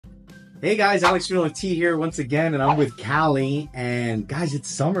Hey guys, Alex with T here once again, and I'm with Callie. And guys, it's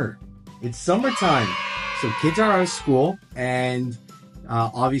summer. It's summertime. So kids are out of school, and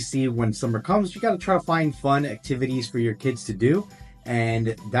obviously when summer comes, you got to try to find fun activities for your kids to do.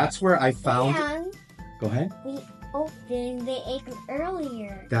 And that's where I found... And Go ahead. we opened the egg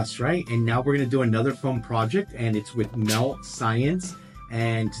earlier. That's right. And now we're going to do another fun project, and it's with Mel Science.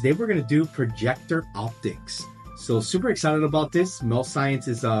 And today we're going to do projector optics. So super excited about this. Mel Science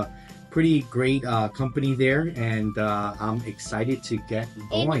is a pretty great company there, and I'm excited to get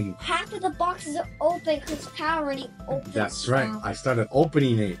going. And half of the boxes are open because Kyle already opened. That's right. I started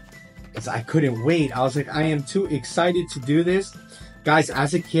opening it because I couldn't wait. I was like, I am too excited to do this. Guys,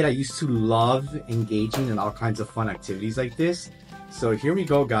 as a kid, I used to love engaging in all kinds of fun activities like this. So here we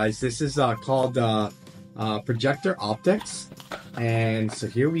go, guys. This is called Projector Optics. And so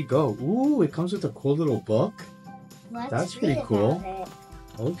here we go. Ooh, it comes with a cool little book. That's pretty cool.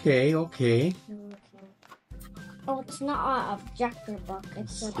 Okay. Oh, it's not a projector book.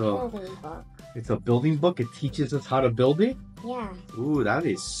 It's a building book. It's a building book. It teaches us how to build it? Yeah. Ooh, that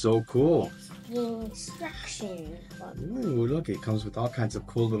is so cool. It's the instruction book. Ooh, look, it comes with all kinds of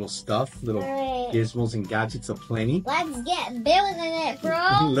cool little stuff, little gizmos and gadgets aplenty. Let's get building it,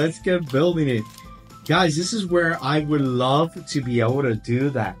 bro. Let's get building it. Guys, this is where I would love to be able to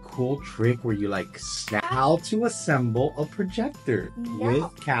do that cool trick where you like snap how to assemble a projector with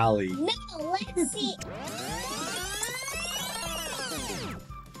Callie. No, let's see.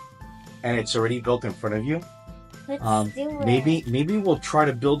 And it's already built in front of you. Let's do it. Maybe we'll try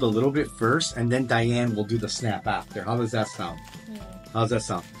to build a little bit first, and then Diane will do the snap after. How does that sound? How does that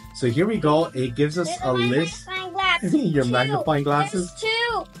sound? So here we go. It gives us a list. Your magnifying glasses?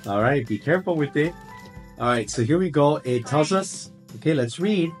 There's 2. All right, be careful with it. All right, so here we go. It tells us, okay, let's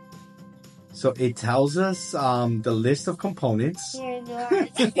read. So it tells us the list of components. Here you are.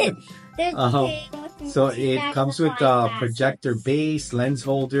 So it comes with a projector base, lens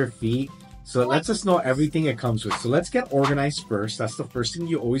holder, feet. So it lets us know everything it comes with. So let's get organized first. That's the first thing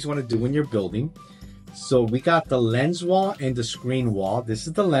you always want to do when you're building. So we got the lens wall and the screen wall. This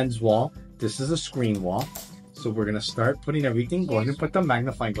is the lens wall. This is a screen wall. So we're going to start putting everything. Go ahead and put the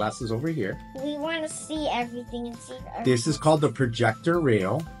magnifying glasses over here. We want to see everything and see everything. This is called the projector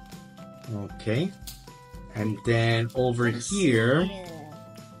rail. Okay. And then over here.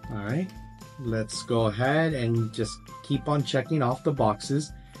 All right. Let's go ahead and just keep on checking off the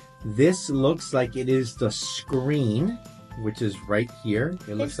boxes. This looks like it is the screen, which is right here.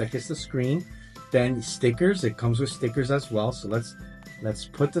 It looks like it's the screen. Then stickers. It comes with stickers as well. So let's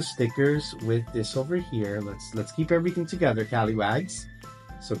put the stickers with this over here. Let's keep everything together, Callywags.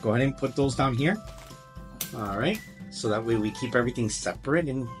 So go ahead and put those down here. All right. So that way we keep everything separate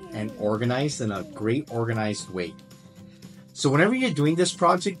and organized in a great organized way. So whenever you're doing this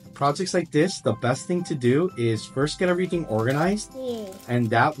projects like this, the best thing to do is first get everything organized. And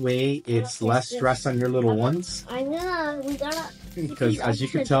that way it's less stress on your little ones. I know, we gotta... Because as you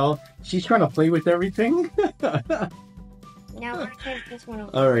can tell, she's trying to play with everything. Now I take this one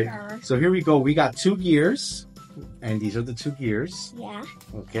over. All right, so here we go. We got 2 gears, and these are the 2 gears. Yeah.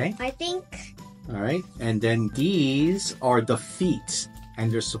 Okay. I think. All right, and then these are the feet,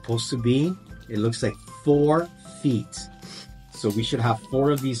 and they're supposed to be, it looks like 4 feet. So we should have 4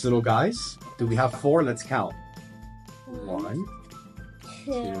 of these little guys. Do we have 4? Let's count. 1,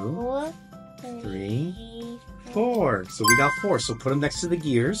 2, 3, 4. So we got 4. So put them next to the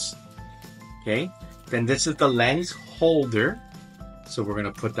gears. Okay. Then this is the lens holder. So we're going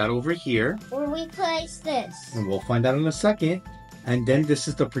to put that over here. Where we place this. And we'll find out in a second. And then this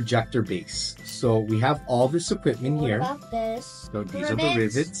is the projector base. So we have all this equipment here. What about this? So these are the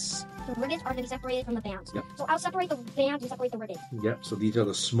rivets. The rivets are going to be separated from the bands. Yep. So I'll separate the bands, you separate the rivets. Yep. So these are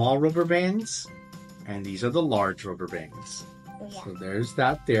the small rubber bands. And these are the large rubber bands. So, yeah. So there's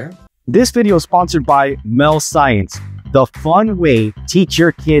that there. This video is sponsored by Mel Science, the fun way to teach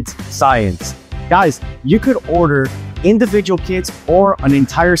your kids science. Guys, you could order individual kits or an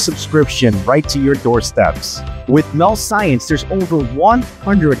entire subscription right to your doorsteps. With Mel Science, there's over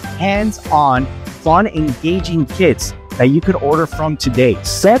 100 hands-on, fun, engaging kits that you could order from today,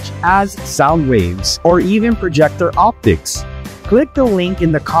 such as sound waves or even projector optics. Click the link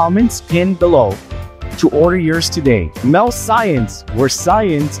in the comments pinned below to order yours today. Mel Science, where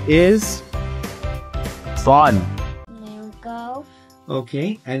science is fun. There we go.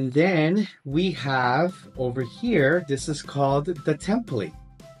 Okay, and then we have over here, this is called the template.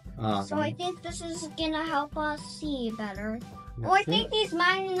 So I think this is gonna help us see better. Oh, I think these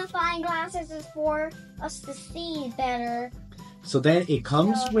magnifying glasses is for us to see better. So then it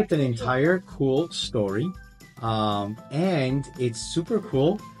comes with an entire cool story. And it's super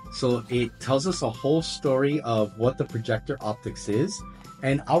cool So it tells us a whole story of what the projector optics is.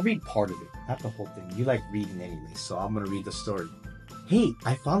 And I'll read part of it, not the whole thing. You like reading anyway, so I'm going to read the story. Hey,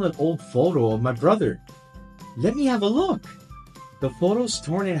 I found an old photo of my brother. Let me have a look. The photo's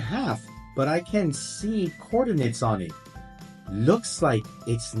torn in half, but I can see coordinates on it. Looks like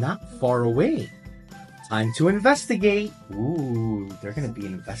it's not far away. Time to investigate. Ooh, they're going to be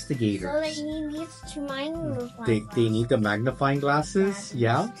investigators. So they need these two magnifying They need the magnifying glasses,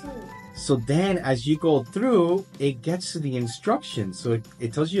 yeah. Too. So then as you go through, it gets to the instructions. So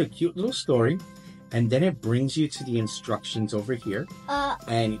it tells you a cute little story, and then it brings you to the instructions over here.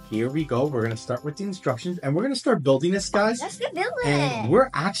 And here we go. We're going to start with the instructions, and we're going to start building this, guys. Let's get building And it. we're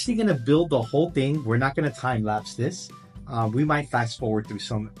actually going to build the whole thing. We're not going to time lapse this. We might fast forward through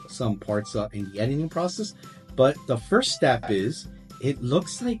some parts in the editing process. But the first step is, it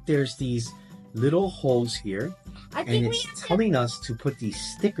looks like there's these little holes here. I And think it's telling us to put these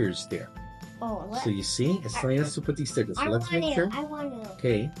stickers there. So you see, it's telling us to put these stickers. So let's make sure. I want to.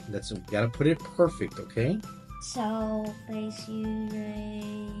 Okay, we gotta put it perfect, okay? So place you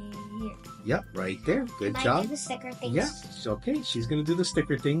right here. Yep, right there. Good Can I job. do the sticker things? Yes, okay, she's gonna do the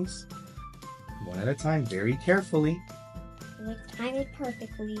sticker things. One at a time, very carefully. Like, time it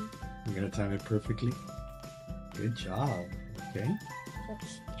perfectly. You're gonna time it perfectly. Good job. Okay. So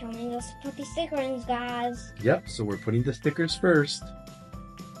it's telling us to put these stickers, guys. Yep, so we're putting the stickers first.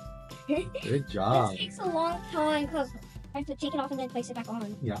 Good job. It takes a long time because I have to take it off and then place it back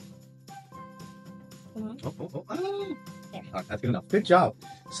on. Yeah. Come on. There. That's good enough. Good job.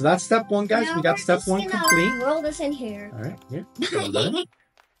 So that's step one, guys. Now We got we're step just one gonna complete. Roll this in here. All right, here.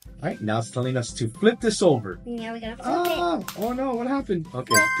 All right, now it's telling us to flip this over. Yeah, we gotta flip it. Oh no, what happened?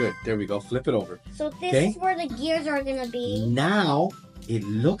 Okay, good. There we go. Flip it over. So this Okay. is where the gears are gonna be. Now it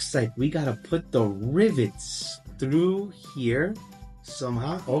looks like we gotta put the rivets through here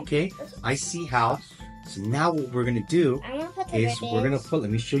somehow. Okay, I see how. So now what we're gonna do I'm gonna put the is we're gonna ribbons. put.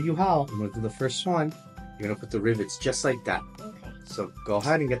 Let me show you how. I'm gonna do the first one. You're gonna put the rivets just like that. Okay. So go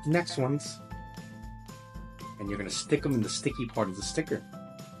ahead and get the next ones, and you're gonna stick them in the sticky part of the sticker.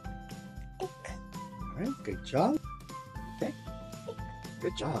 All right, good job. Okay,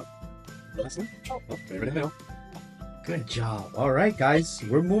 good job. Last one. Oh, right in the middle. Good job. All right, guys,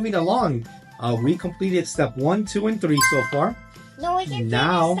 we're moving along. We completed step 1, 2, and 3 so far. No, we can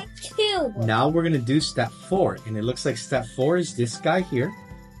Now- finish step 2. Now we're gonna do step 4, and it looks like step 4 is this guy here,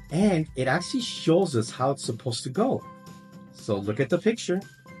 and it actually shows us how it's supposed to go. So look at the picture.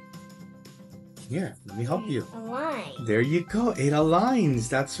 Here, let me help you. A line. There you go. It aligns.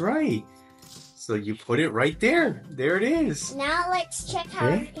 That's right. So you put it right there. There it is. Now let's check how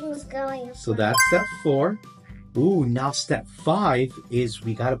Okay. everything's going. So that's step 4. Ooh, now step 5 is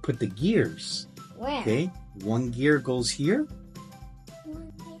we got to put the gears. Where? Okay, one gear goes here.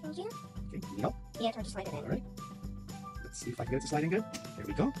 Here? Okay, yep. Yeah, try to slide it in. All right. Let's see if I can get it to slide in good. There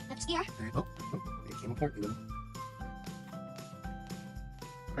we go. That's gear. Oh, it came apart a little.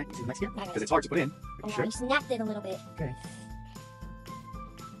 All right, you see the next gear? Because it's hard to put in. Oh, Sure. I snapped it a little bit. Okay.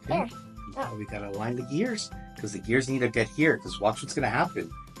 There. Now we gotta align the gears because the gears need to get here. Because watch what's gonna happen.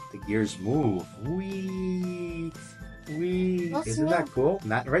 The gears move. Wee, wee. Let's Isn't that move. cool?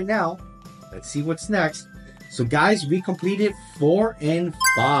 Not right now. Let's see what's next. So guys, we completed 4 and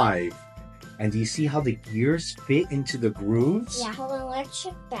 5. And do you see how the gears fit into the grooves? Yeah, hold on, let's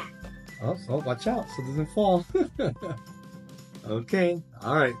check back. Oh, watch out so it doesn't fall. Okay.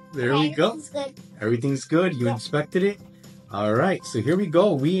 All right. There Okay, we go. this is good. Everything's good. You Yep. inspected it. All right. So here we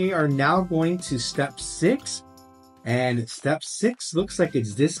go. We are now going to step 6. And step 6 looks like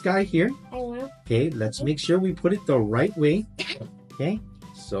it's this guy here. I know. Okay. Let's make sure we put it the right way. Okay.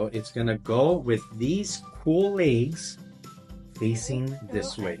 So it's going to go with these cool legs facing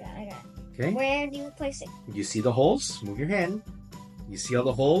this Oh, way. I got it. Okay. Where do you place it? You see the holes? Move your hand. You see all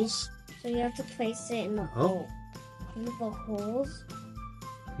the holes? So you have to place it in the in the holes.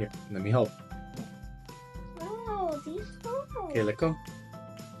 Here, let me help. Oh, these holes. Okay, let go.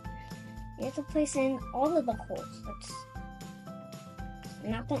 You have to place in all of the holes. That's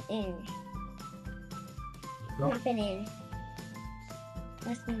not the in. No. Not the in.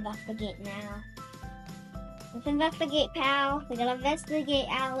 Let's investigate now. Let's investigate, pal. We gotta investigate,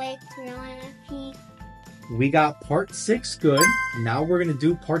 Alex. We're gonna peek. We got part 6 good. Now we're going to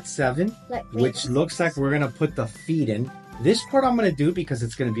do part 7, which looks like we're going to put the feet in. This part I'm going to do because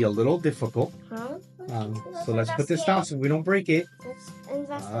it's going to be a little difficult. Huh? So let's put this down so we don't break it. Let's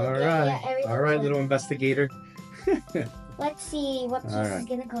investigate. All right. Yeah, everything. All right, little investigator. Let's see what piece is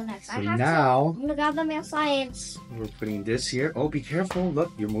gonna go next. So now I'm gonna grab the male science. we're putting this here. Oh, be careful!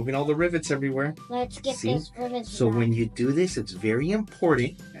 Look, you're moving all the rivets everywhere. Let's get this rivet. So when you do this, it's very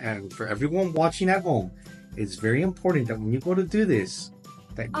important, and for everyone watching at home, it's very important that when you go to do this,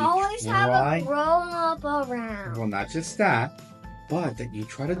 that you always try, have a grown-up around. well, not just that, but that you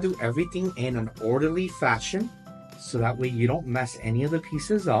try to do everything in an orderly fashion, so that way you don't mess any of the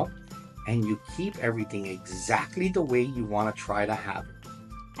pieces up, and you keep everything exactly the way you want to try to have it.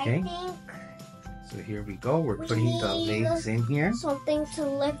 Okay? I think So here we go. We're putting the legs in here. something to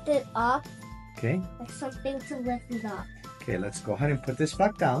lift it up. Okay. Like something to lift it up. Okay, let's go ahead and put this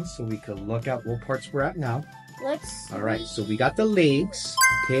back down so we can look at what parts we're at now. Let's. All right, so we got the legs,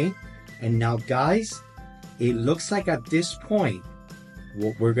 okay? And now, guys, it looks like at this point,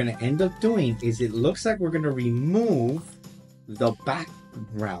 what we're going to end up doing is it looks like we're going to remove the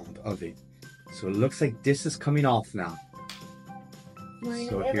background of it. So it looks like this is coming off now.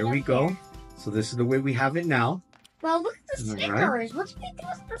 So here we go. So this is the way we have it now. Well, look at the stickers. Right. What's we do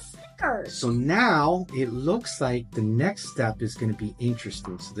with the stickers? So now it looks like the next step is going to be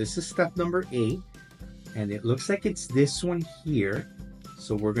interesting. So this is step number 8. And it looks like it's this one here.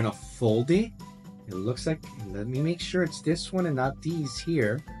 So we're going to fold it. It looks like, and let me make sure it's this one and not these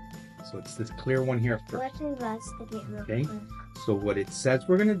here. So it's this clear one here first. Let's investigate real Okay. quick. So what it says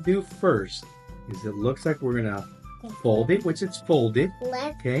we're going to do first is it looks like we're going to fold it, which it's folded.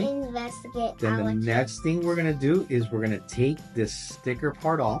 Let's Okay. investigate. Then the Alex. next thing we're going to do is we're going to take this sticker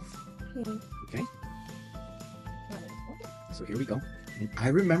part off. Hmm. Okay. So here we go. And I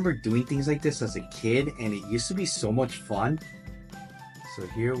remember doing things like this as a kid, and it used to be so much fun. So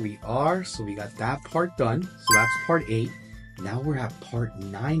here we are. So we got that part done. So that's part 8. Now we're at part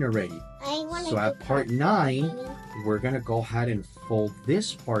 9 already. I want So at part 9, we're going to go ahead and fold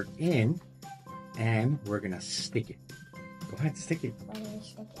this part in, and we're going to stick it. Go ahead, stick it.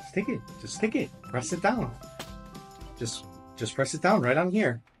 Stick it. Just stick it. Press it down. Just press it down right on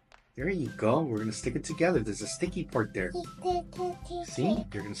here. There you go. We're going to stick it together. There's a sticky part there. See?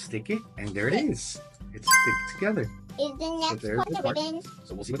 You're going to stick it, and there it is. It's stick together. Is the next there's part the the part. ribbons?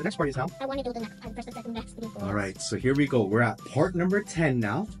 So we'll see what the next part is now. I want to do the next part. Press the second next. All right, so here we go. We're at part number 10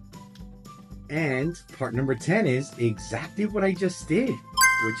 now. And part number 10 is exactly what I just did,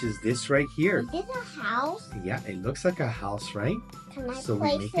 which is this right here. Is this a house? Yeah, it looks like a house, right? Can I So we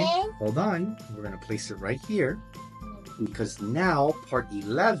place make it? Hold on. We're going to place it right here. Because now part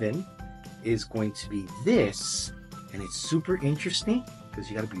 11 is going to be this. And it's super interesting because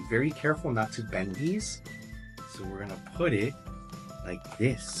you got to be very careful not to bend these. So we're going to put it like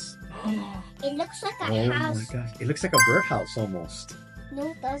this. It looks like a Oh house. my gosh. It looks like a birdhouse almost. No,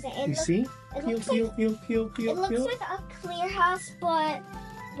 it doesn't. It You looks, see? it Peel, looks peel, like peel, peel, it peel, looks peel. like a clear house, but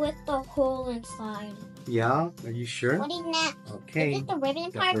with the hole inside. Yeah, are you sure? What is next? Okay. Is it the ribbon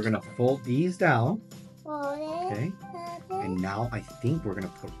Yeah, part? we're going to fold these down. Fold it. Okay. And now I think we're going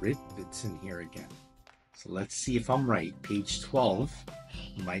to put rivets in here again. So let's see if I'm right. Page 12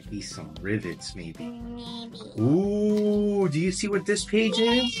 might be some rivets maybe. Maybe. Ooh, do you see what this page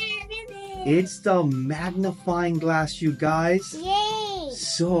is? Yeah, ribbon. It's the magnifying glass, you guys. Yay!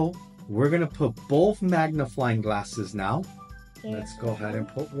 So we're going to put both magnifying glasses now. Let's go ahead and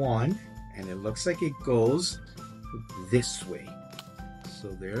put one. And it looks like it goes this way. So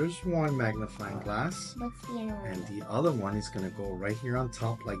there's one magnifying glass. What's the other one? And the other one is going to go right here on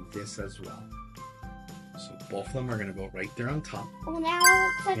top like this as well. So both of them are going to go right there on top. Oh, now it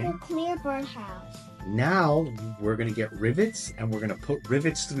looks like Okay. a clear birdhouse. Now we're going to get rivets and we're going to put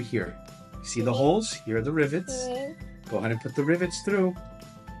rivets through here. See the holes? Here are the rivets. Okay. Go ahead and put the rivets through.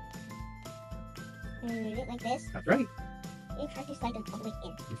 And read it like this. That's right. You try to slide them all the way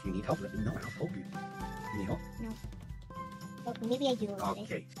in. If you need help, let me know and I'll help you. You need help? Oh, maybe I do already.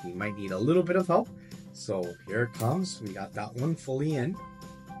 Okay. You might need a little bit of help. So here it comes. We got that one fully in.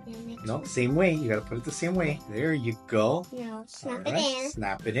 And next No, one. same way. You got to put it the same way. There you go. No, snap All it right, in.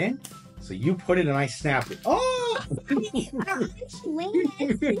 Snap it in. So you put it and I snap it. Oh!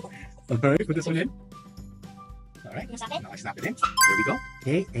 All right, put this one in. All right, You snap it? now I snap it in. There we go.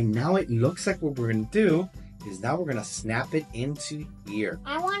 Okay, and now it looks like what we're going to do is now we're going to snap it into here.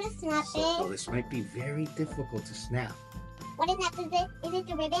 I want to snap So it. this might be very difficult to snap. What is that? Is it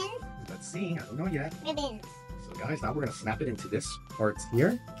the ribbons? Let's see. I don't know yet. Ribbons. So guys, now we're going to snap it into this part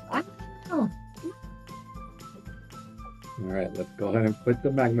here. Oh. All right, let's go ahead and put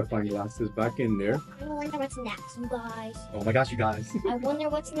the magnifying glasses back in there. I wonder what's next, you guys. Oh my gosh, you guys. I wonder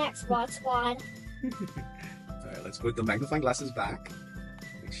what's next, Rod Squad. All right, let's put the magnifying glasses back.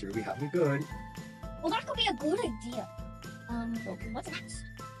 Make sure we have them good. Well, that could be a good idea. Okay. What's next?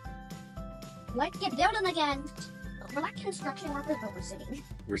 Let's get building again. We're like construction workers, but we're sitting.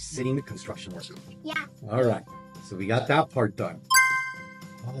 We're sitting the construction worker. Yeah. All right. So we got that part done.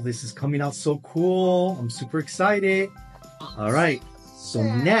 Oh, this is coming out so cool. I'm super excited. All right. So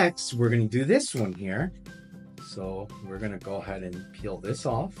next, we're going to do this one here. So we're going to go ahead and peel this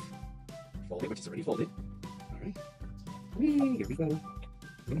off. Fold it, which is already folded. All right. Here we go.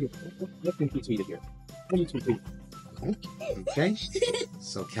 Let's tweet it here. Okay.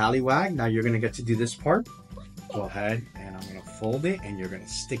 So Callywag, now you're going to get to do this part. Go ahead and I'm going to fold it and you're going to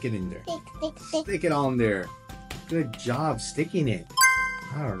stick it in there. Stick it on there. Good job sticking it.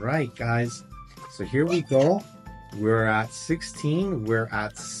 All right, guys. So here we go. We're at 16. We're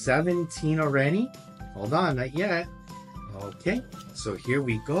at 17 already. Hold on, not yet. Okay. So here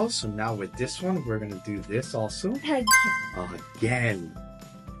we go. So now with this one, we're going to do this also. Again.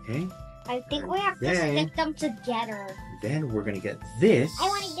 Okay. I think we have to stick them together. Then we're going to get this. I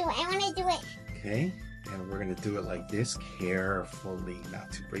want to do it. I want to do it. Okay. And we're going to do it like this carefully,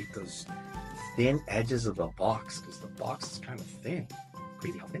 not to break those thin edges of the box, because the box is kind of thin.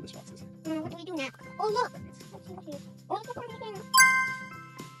 Crazy how thin this box is. What do we do now? Oh, look. Oh, look.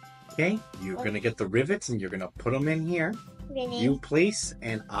 Okay, you're going to get the rivets and you're going to put them in here. Really? You place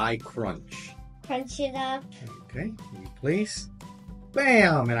and I crunch. Crunch it up. Okay, you place.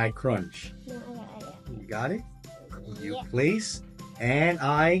 Bam! And I crunch. No, I got it. You got it? You Yeah. place and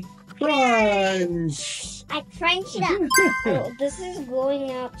I crunch. I crunched it up. Oh, this is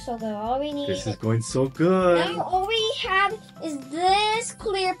going up so good. All we need This is going so good. now all we have is this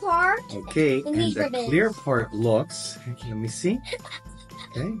clear part. Okay, and these the ribbons. clear part looks, let me see.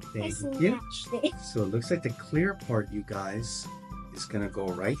 Okay, thank you. So it looks like the clear part, you guys, is going to go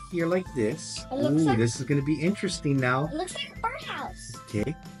right here like this. It looks Ooh, like- this is going to be interesting now. It looks like a birdhouse.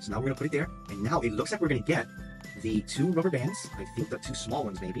 Okay, so now we're going to put it there. And now it looks like we're going to get the 2 rubber bands. I think the 2 small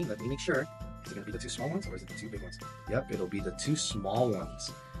ones maybe. Let me make sure. Is it going to be the 2 small ones or is it the 2 big ones? Yep, it'll be the 2 small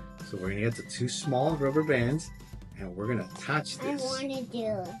ones. So we're going to get the 2 small rubber bands and we're going to attach I this. want to do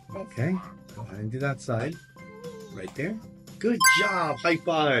this. Okay, go ahead and do that side. Right there. Good job. High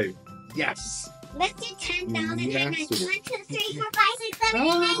five. Yes. Let's do 10,000 Yes. and 1, 2, 3, 4, 5, 6, 7, 8,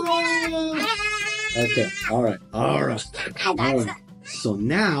 9, 10. Okay, all right. All right. All right. So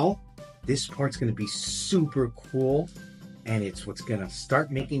now this part's going to be super cool and it's what's going to start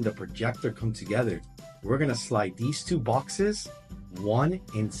making the projector come together. We're going to slide these 2 boxes, one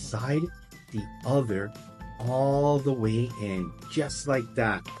inside the other, all the way in, just like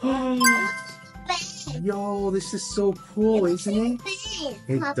that. Yo, this is so cool, isn't it?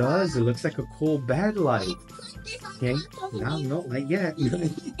 It does. It looks like a cool bag light. Okay, no, not yet.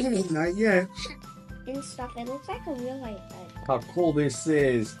 Not yet. And stuff. It looks like a real light bed. How cool this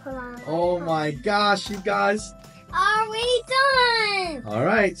is. Hold on. Oh my gosh, you guys. Are we done? All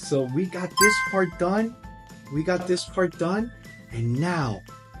right, so we got this part done. We got this part done. And now,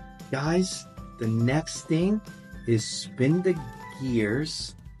 guys, the next thing is spin the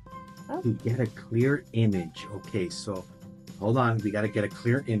gears to get a clear image. Okay, so hold on. We got to get a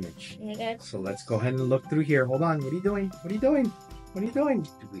clear image. So let's go ahead and look through here. Hold on. What are you doing? What are you doing? What are you doing?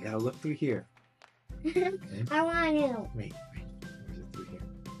 We got to look through here. Okay. I want to. Wait. Where's it through here?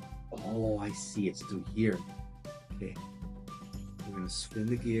 Oh, I see. It's through here. Okay. We're going to spin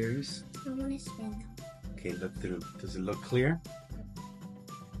the gears. I want to spin them. Okay, look through. Does it look clear?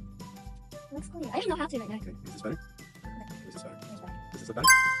 Looks clear. I don't know how to right now. Okay, is this better? Is this better? Does this look better?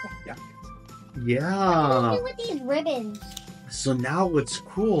 Yeah. What Yeah. do we do with these ribbons? So now what's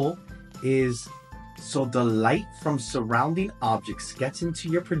cool is, so the light from surrounding objects gets into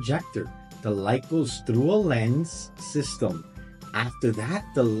your projector. The light goes through a lens system. After that,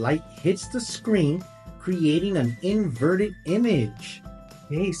 the light hits the screen, creating an inverted image.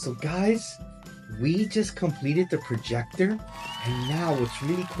 Okay, so guys, we just completed the projector. And now what's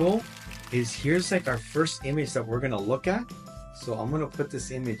really cool is here's like our first image that we're going to look at. So I'm going to put this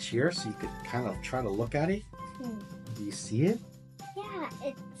image here so you could kind of try to look at it. Do you see it? Yeah,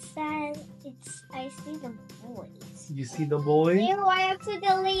 it says I see the boys. You see the boys? Ew, I have to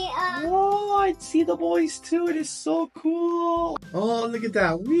delete Oh, I see the boys too. It is so cool. Oh, look at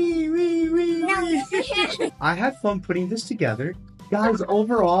that. Wee, wee, wee, wee. I had fun putting this together. Guys,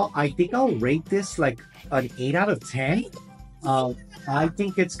 overall, I think I'll rate this like an 8 out of 10. I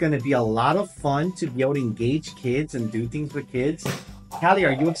think it's going to be a lot of fun to be able to engage kids and do things with kids. Callie,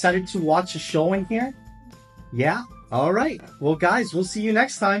 are you excited to watch a show in here? Yeah? All right. Well, guys, we'll see you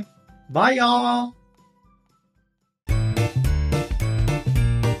next time. Bye, y'all.